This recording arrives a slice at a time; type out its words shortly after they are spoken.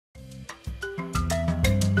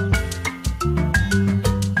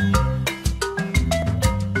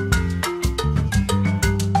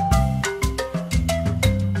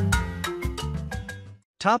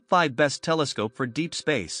Top 5 Best Telescope for Deep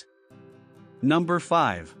Space. Number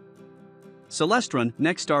 5. Celestron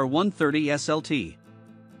NexStar 130 SLT.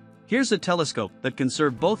 Here's a telescope that can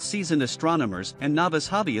serve both seasoned astronomers and novice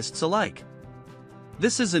hobbyists alike.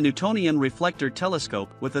 This is a Newtonian reflector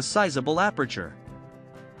telescope with a sizable aperture.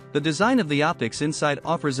 The design of the optics inside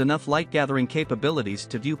offers enough light-gathering capabilities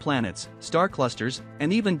to view planets, star clusters,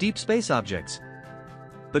 and even deep space objects.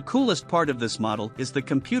 The coolest part of this model is the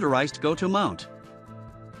computerized go-to mount.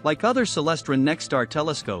 Like other Celestron NexStar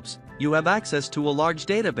telescopes, you have access to a large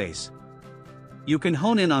database. You can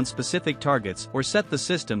hone in on specific targets or set the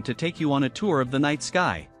system to take you on a tour of the night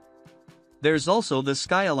sky. There's also the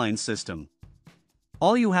SkyAlign system.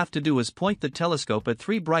 All you have to do is point the telescope at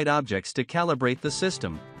 3 bright objects to calibrate the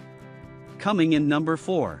system. Coming in number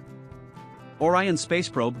 4. Orion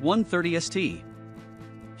SpaceProbe 130 ST.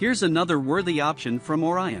 Here's another worthy option from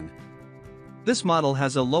Orion. This model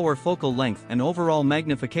has a lower focal length and overall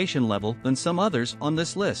magnification level than some others on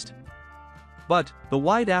this list. But the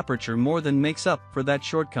wide aperture more than makes up for that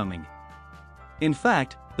shortcoming. In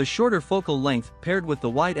fact, the shorter focal length paired with the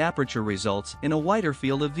wide aperture results in a wider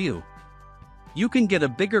field of view. You can get a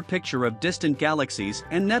bigger picture of distant galaxies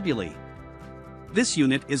and nebulae. This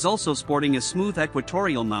unit is also sporting a smooth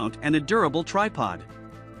equatorial mount and a durable tripod.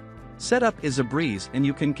 Setup is a breeze and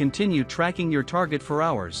you can continue tracking your target for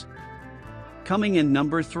hours. Coming in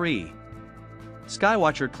number 3.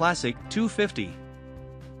 Skywatcher Classic 250.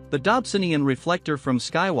 The Dobsonian reflector from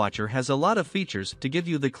Skywatcher has a lot of features to give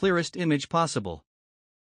you the clearest image possible.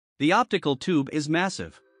 The optical tube is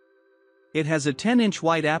massive. It has a 10-inch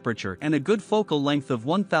wide aperture and a good focal length of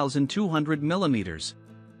 1,200 millimeters.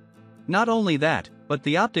 Not only that, but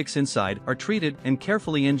the optics inside are treated and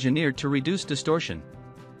carefully engineered to reduce distortion.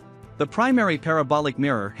 The primary parabolic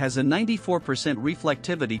mirror has a 94%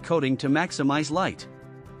 reflectivity coating to maximize light.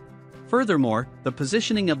 Furthermore, the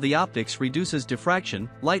positioning of the optics reduces diffraction,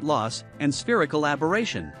 light loss, and spherical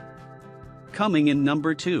aberration. Coming in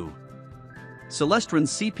number 2. Celestron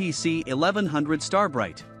CPC 1100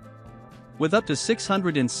 StarBright. With up to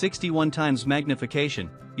 661 times magnification,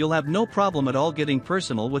 you'll have no problem at all getting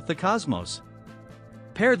personal with the cosmos.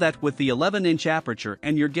 Pair that with the 11-inch aperture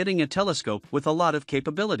and you're getting a telescope with a lot of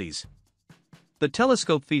capabilities. The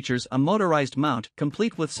telescope features a motorized mount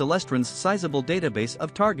complete with Celestron's sizable database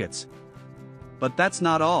of targets. But that's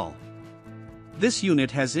not all. This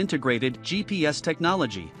unit has integrated GPS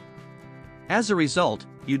technology. As a result,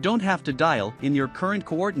 you don't have to dial in your current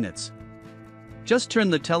coordinates. Just turn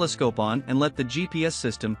the telescope on and let the GPS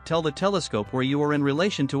system tell the telescope where you are in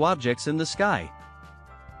relation to objects in the sky.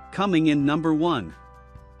 Coming in number 1.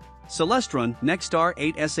 Celestron NexStar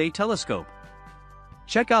 8SA Telescope.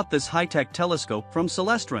 Check out this high-tech telescope from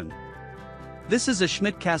Celestron. This is a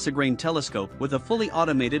Schmidt-Cassegrain telescope with a fully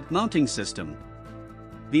automated mounting system.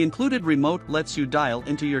 The included remote lets you dial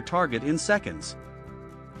into your target in seconds.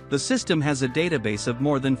 The system has a database of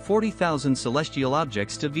more than 40,000 celestial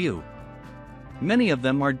objects to view. Many of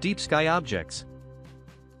them are deep sky objects.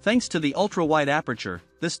 Thanks to the ultra-wide aperture,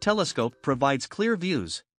 this telescope provides clear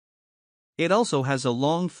views. It also has a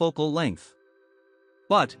long focal length.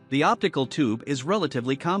 But the optical tube is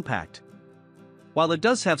relatively compact. While it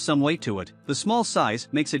does have some weight to it, the small size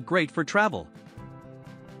makes it great for travel.